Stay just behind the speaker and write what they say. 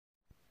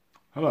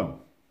Hello,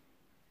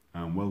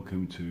 and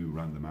welcome to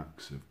Random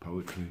Acts of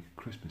Poetry,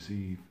 Christmas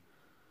Eve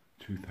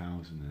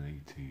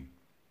 2018.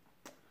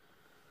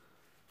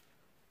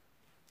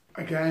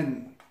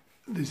 Again,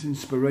 there's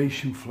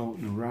inspiration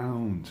floating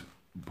around,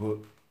 but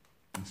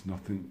it's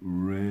nothing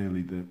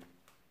really that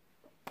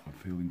I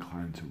feel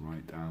inclined to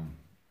write down.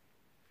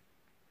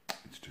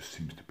 It just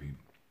seems to be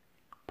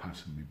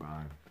passing me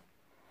by,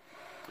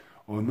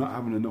 or not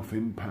having enough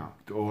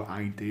impact, or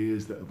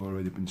ideas that have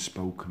already been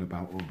spoken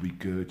about or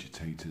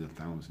regurgitated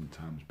 1,000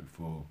 times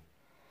before.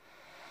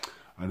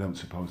 I don't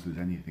suppose there's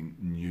anything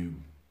new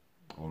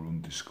or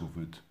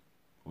undiscovered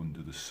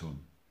under the sun.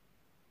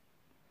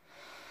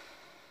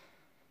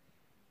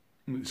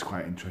 It's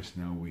quite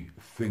interesting how we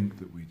think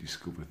that we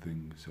discover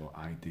things or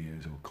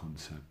ideas or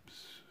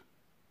concepts,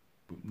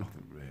 but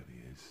nothing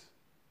really is.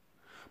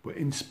 But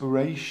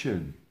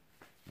inspiration,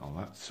 oh,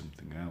 that's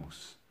something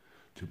else.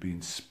 To be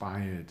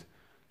inspired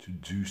to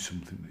do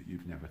something that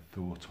you've never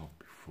thought of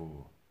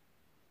before.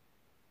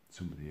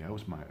 Somebody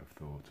else might have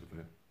thought of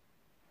it.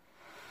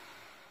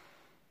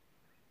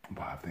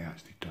 But have they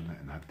actually done it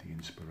and had the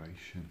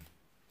inspiration?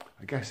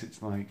 I guess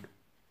it's like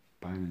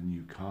buying a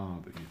new car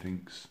that you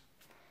think's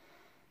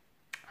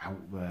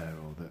out there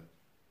or that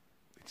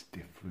it's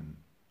different.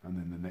 And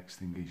then the next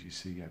thing is you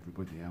see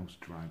everybody else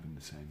driving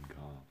the same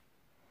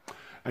car.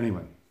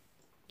 Anyway,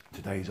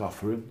 today's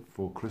offering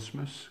for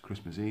Christmas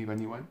Eve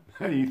anyway.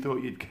 You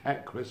thought you'd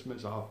get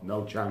Christmas off?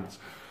 No chance.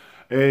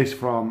 It's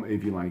from,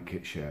 if you like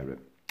it, share it.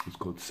 It's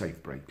called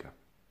Safe Breaker.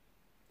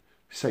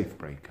 Safe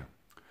Breaker.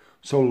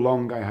 So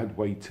long I had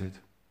waited,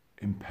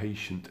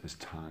 impatient as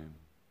time,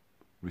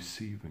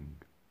 receiving.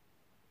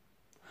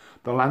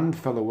 The land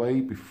fell away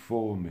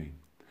before me,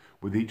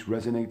 with each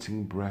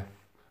resonating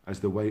breath as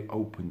the way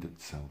opened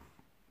itself.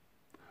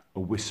 A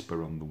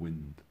whisper on the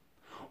wind.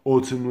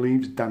 Autumn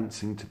leaves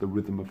dancing to the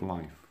rhythm of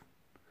life.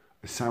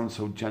 A sound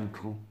so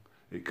gentle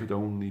it could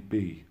only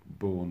be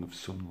born of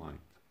sunlight.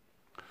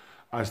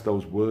 As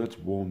those words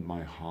warmed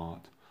my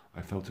heart,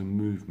 I felt a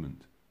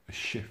movement, a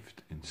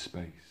shift in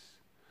space.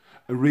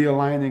 A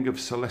realigning of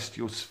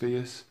celestial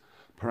spheres.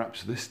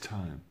 Perhaps this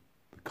time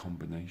the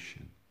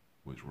combination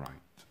was right.